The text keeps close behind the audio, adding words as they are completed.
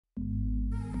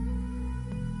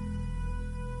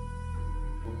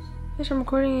Yes, I'm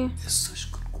recording you. It's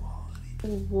such good quality.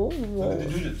 Whoa.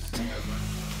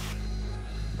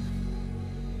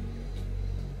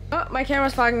 Oh, my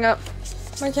camera's fogging up.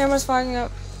 My camera's fogging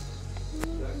up.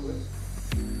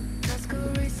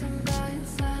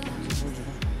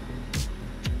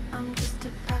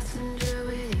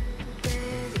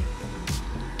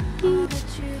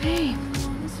 Hey,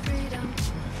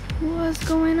 what's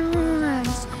going on?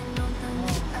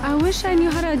 I wish I knew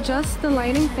how to adjust the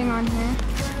lighting thing on here.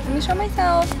 Let me show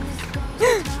myself.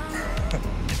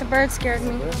 The bird scared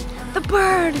me. The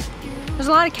bird! There's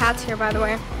a lot of cats here, by the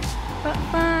way. But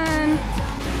fun.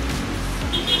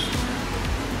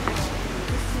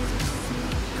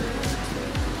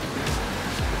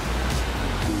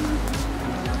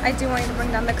 I do want you to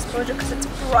bring down the exposure because it's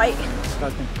bright.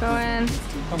 Go in.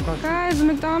 Guys, the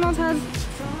McDonald's has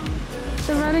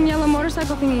the red and yellow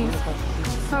motorcycle thingies.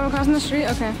 Oh, we're crossing the street?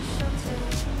 Okay.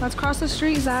 Let's cross the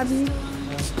street, Zabby.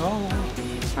 Let's go.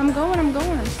 I'm going.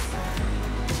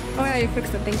 Oh yeah, you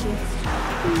fixed it, thank you.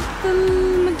 The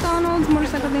McDonald's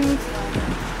motorcycle thingies.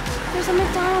 There's a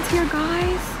McDonald's here,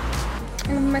 guys.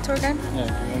 You want to be my tour guide?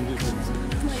 Yeah,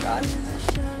 oh my god.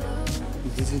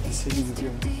 This is the city with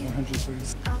your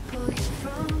 130.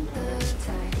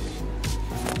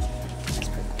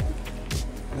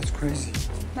 That's crazy.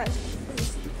 That's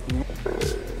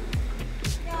crazy.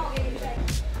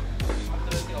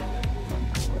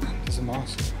 It's a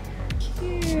mosque.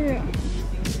 Cute.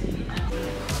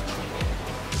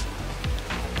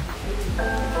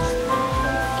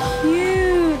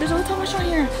 Cute. There's a hotel restaurant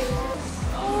here.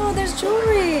 Oh, there's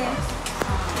jewelry.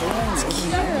 It's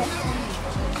cute.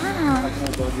 Ah.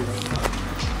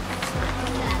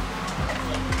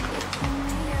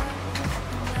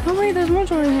 Oh wait, there's more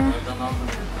jewelry here.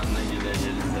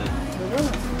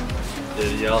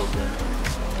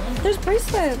 There's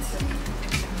bracelets.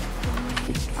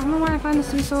 I don't know why I find this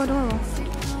to be so adorable. It's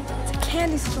a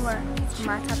candy store. It's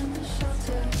my type of thing.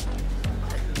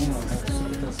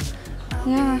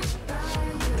 Yeah.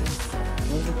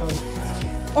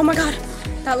 Oh my god.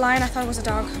 That lion, I thought it was a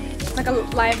dog. Like a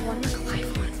live one.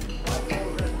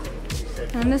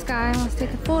 And this guy wants to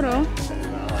take a photo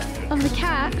of the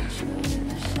cat.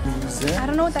 I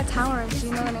don't know what that tower is. Do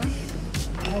you know the name?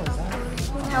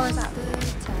 What tower is that?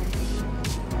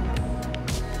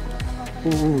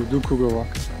 Ooh, du Kugelwalk.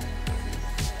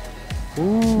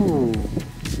 Ooh.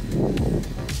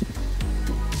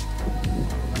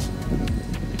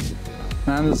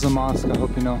 Man, this is a mosque, I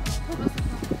hope you know.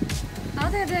 I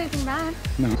don't think I did anything bad.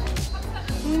 No.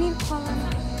 We need to call them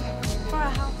for a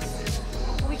house.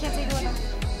 But we can't take it with them.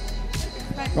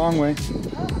 Right. Wrong way.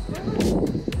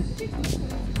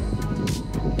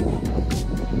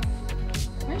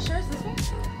 Are you sure it's this way?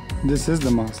 This is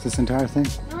the mosque, this entire thing.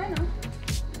 No, I know.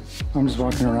 I'm just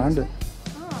walking around it.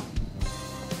 Oh.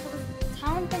 The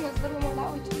town thing is a little more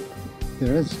that way too.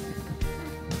 There is.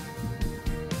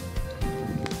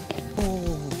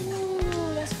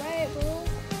 Ooh, that's right, bro.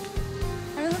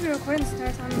 I really hope you're recording this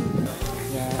entire time.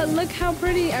 Yeah. But look how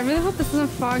pretty. I really hope this isn't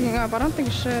fogging up. I don't think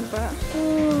it should, but.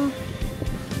 Ooh.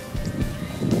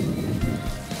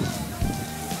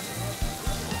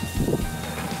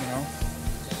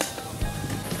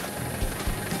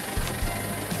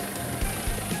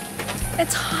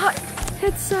 It's hot.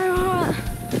 It's so hot.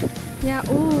 Yeah,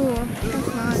 ooh, that's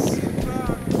nice.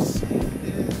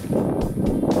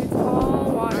 It's all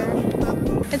water.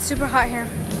 It's super hot here.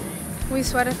 We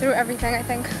sweated through everything, I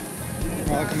think.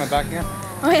 Oh, look at my back here.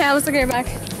 Oh yeah, let's look at your back.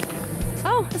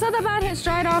 Oh, it's not that bad. It's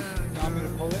dried off. Now I'm gonna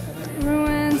pull it.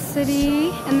 Ruin city,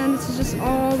 and then this is just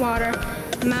all water.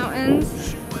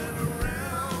 Mountains.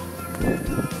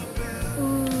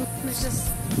 Ooh, it's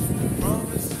just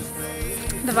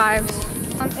the vibes.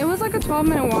 It was like a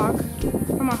 12-minute walk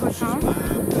from our hotel.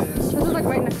 This was like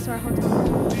right next to our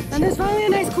hotel. And there's finally a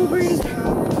nice cool breeze.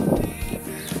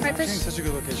 Right, fish? Such a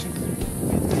good location.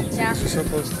 Yeah. We're so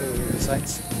close to the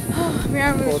sites. We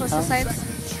are really close to sites.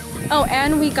 Oh,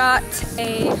 and we got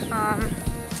a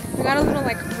little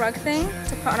like rug thing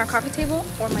to put on our coffee table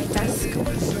or my desk.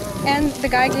 And the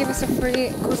guy gave us a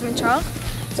free Kuzmin chalk.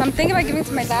 So I'm thinking about giving it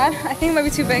to my dad. I think it might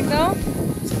be too big though.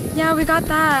 Yeah, we got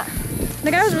that. The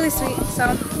guy was really sweet,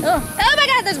 so. Oh my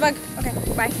god, there's a bug. Okay,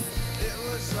 bye.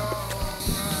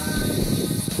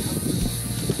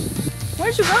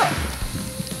 Where'd you go?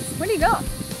 Where'd you go?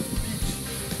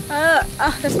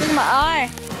 They're sticking my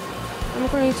eye. I'm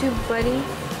recording you too, buddy.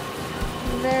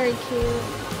 Very cute.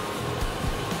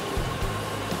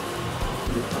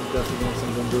 I'm definitely going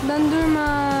some Dundurma. Dundurma.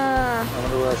 I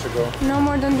wonder where I should go. No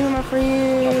more Dundurma for I'm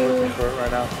you. looking for it right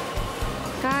now.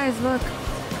 Guys, look.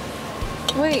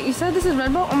 Wait, you said this is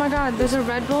Red Bull? Oh my god, there's a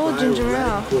Red Bull ginger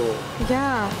ale. Cool.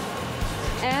 Yeah.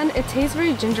 And it tastes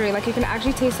very gingery, like you can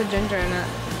actually taste the ginger in it.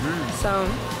 So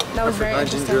that was very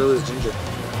interesting. Ginger ale is ginger.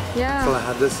 Yeah. So I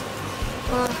have this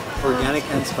organic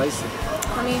and spicy.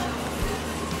 Honey.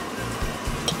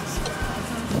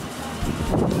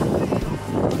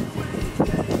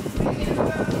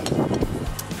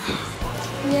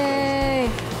 Yay!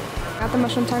 Got the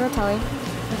mushroom tagliatelle.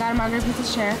 We got a margarita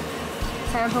pizza chair.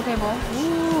 Side of poke bowl.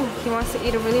 Ooh, he wants to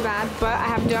eat it really bad, but I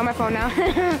have to do it on my phone now.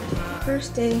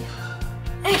 First day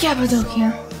in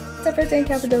Cappadocia. It's our first day in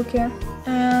Cappadocia,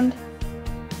 and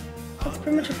it's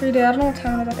pretty much a free day. I don't know what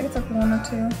time it is. I think it's like 1 or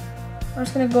 2. We're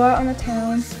just gonna go out on the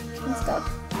town and stuff.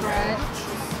 Bread.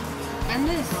 And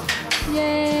this.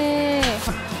 Yay!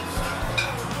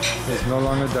 It's no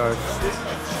longer dark.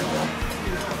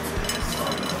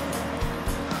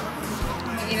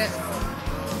 I'm gonna eat it.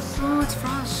 Oh, it's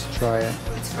fresh. Try it.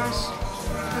 It's fresh.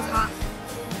 It's hot.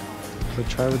 So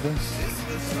try with this.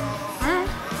 I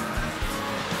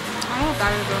don't know what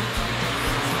that is though.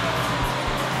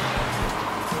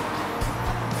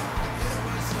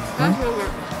 That's really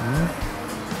good.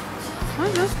 What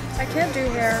is this? I can't do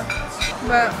hair,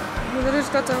 but we literally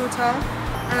just got to the hotel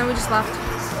and then we just left.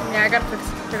 Yeah, I gotta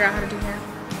figure out how to do hair.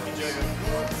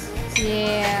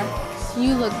 Yeah,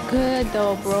 you look good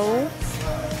though, bro.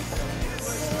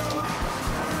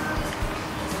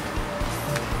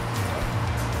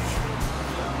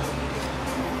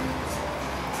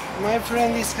 My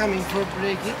friend is coming for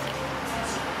break-it.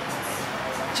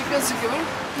 Chicken skewer?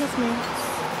 That's me. I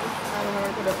don't know where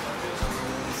to put it.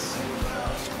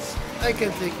 I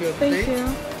can take your plate. Thank you.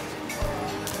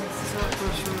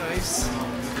 So nice.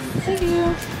 Thank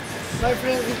you. My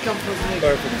friend will come for break-it.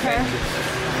 Perfect. Okay.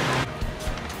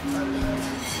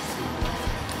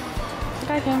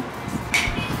 Bye, Kim.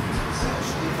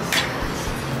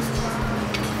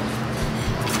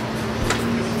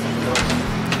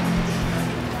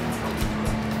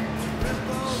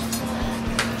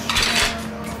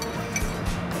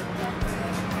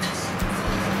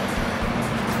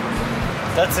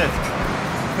 That's it.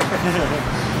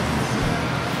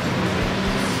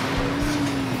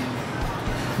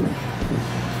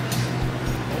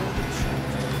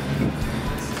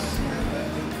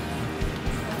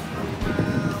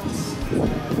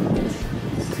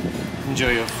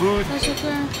 Enjoy your food.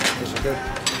 Teşekkür.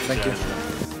 Thank you.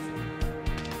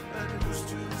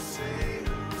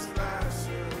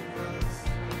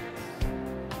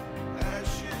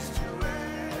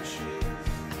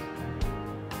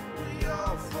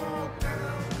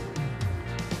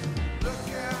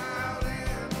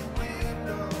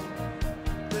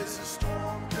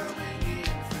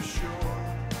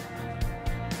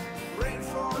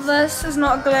 This is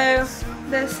not glow.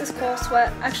 This is called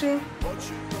sweat. Actually,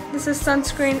 this is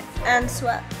sunscreen and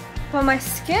sweat. But my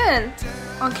skin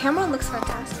on camera looks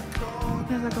fantastic.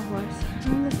 There's like a horse.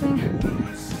 And this thing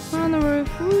on the roof.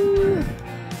 Woo!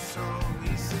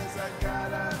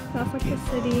 That's like the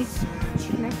city.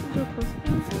 Next to a close.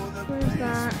 Where's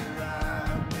that?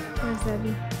 Where's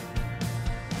Debbie?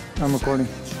 I'm recording.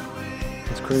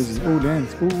 It's crazy. Oh,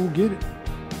 dance. Oh, get it.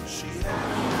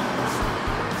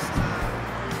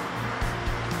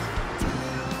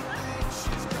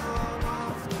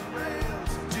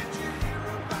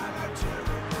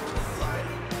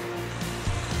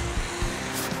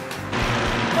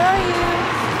 Where are you?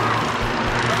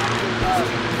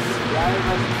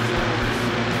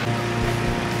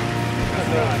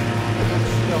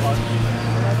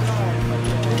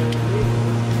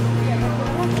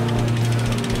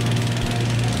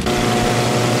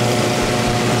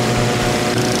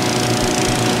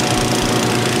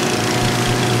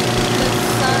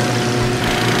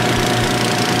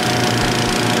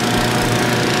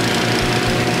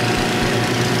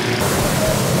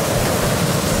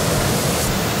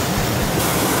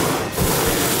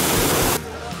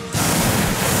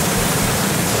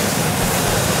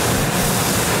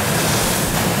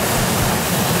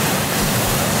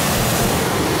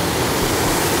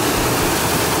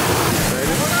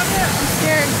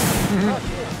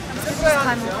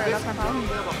 That's my problem.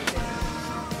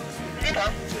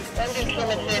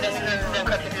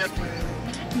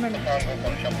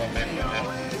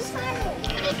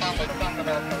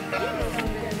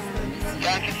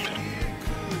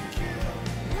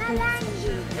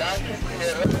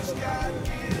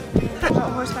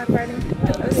 Horseback riding.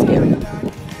 That was scary.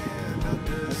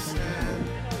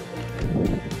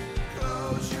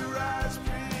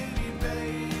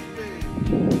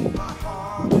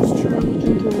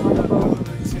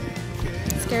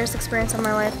 Scariest experience of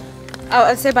my life. Oh,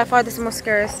 I'd say by far this is the most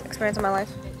scariest experience of my life.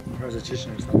 I was a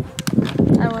chicken or something.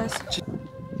 I was.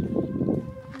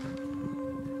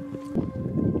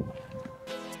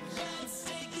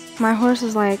 My horse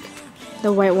is like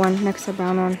the white one next to the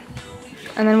brown one.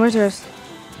 And then where's yours?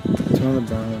 It's one of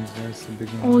the brown ones. There's the big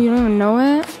one. Oh, you don't even know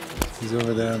it? He's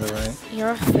over there on the right.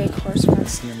 You're a fake horse, man. I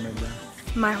see him right there.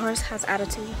 My horse has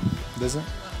attitude. Does it?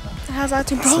 It has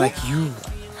attitude, bro. It's like you.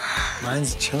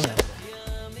 Mine's chilling.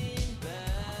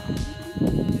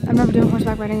 I'm never doing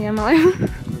horseback riding again in my life.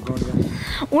 We're going again.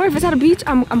 Or if it's at a beach,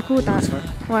 I'm cool with that.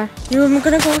 What? You're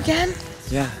gonna go again?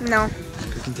 Yeah. No.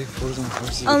 We can take photos on the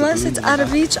horses. Unless it's at a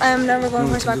beach, I am never going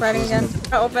horseback riding again.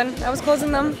 Open. I was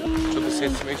closing them. I'm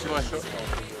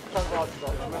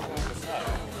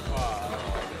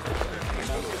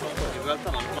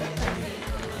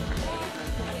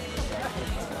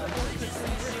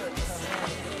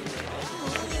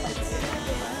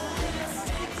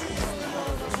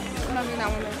not doing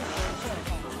that one.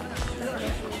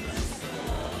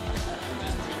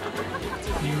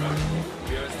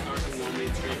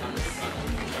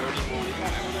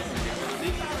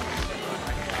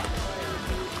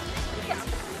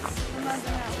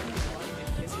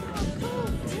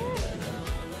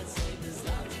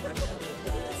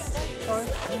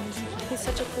 He's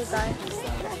such a cool guy.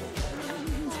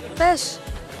 Fish!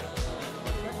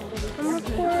 I'm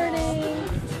recording.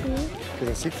 Because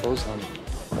I see clothes on.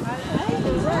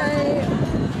 Right.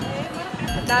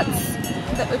 That's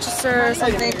the Utrecht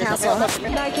something castle.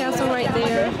 That castle right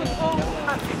there.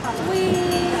 Whee!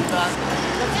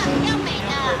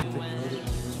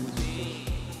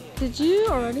 Did you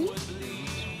already?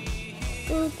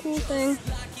 Oh, cool thing.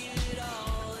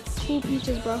 Cool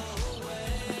peaches, bro.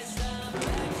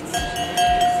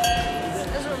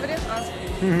 Is there a video? Awesome.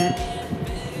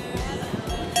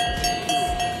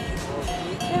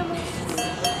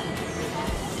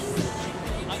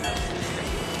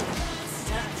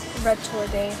 Red tour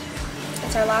day.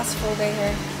 It's our last full day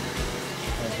here.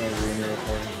 That's not ruin your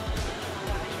recording.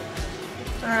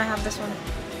 And I have this one.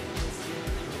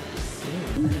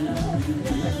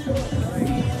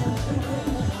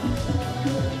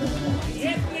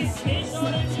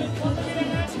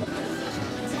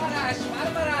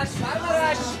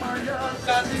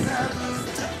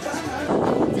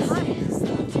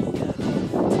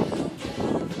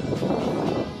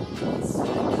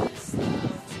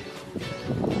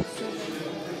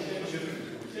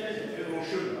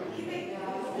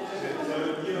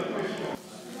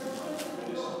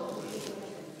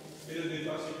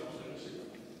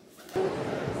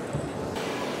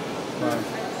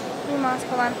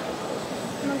 Hold on.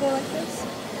 I'm gonna go like this.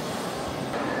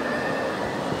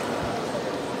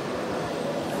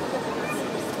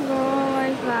 Go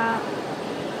like that.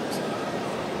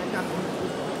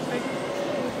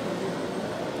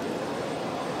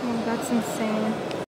 Oh, that's insane.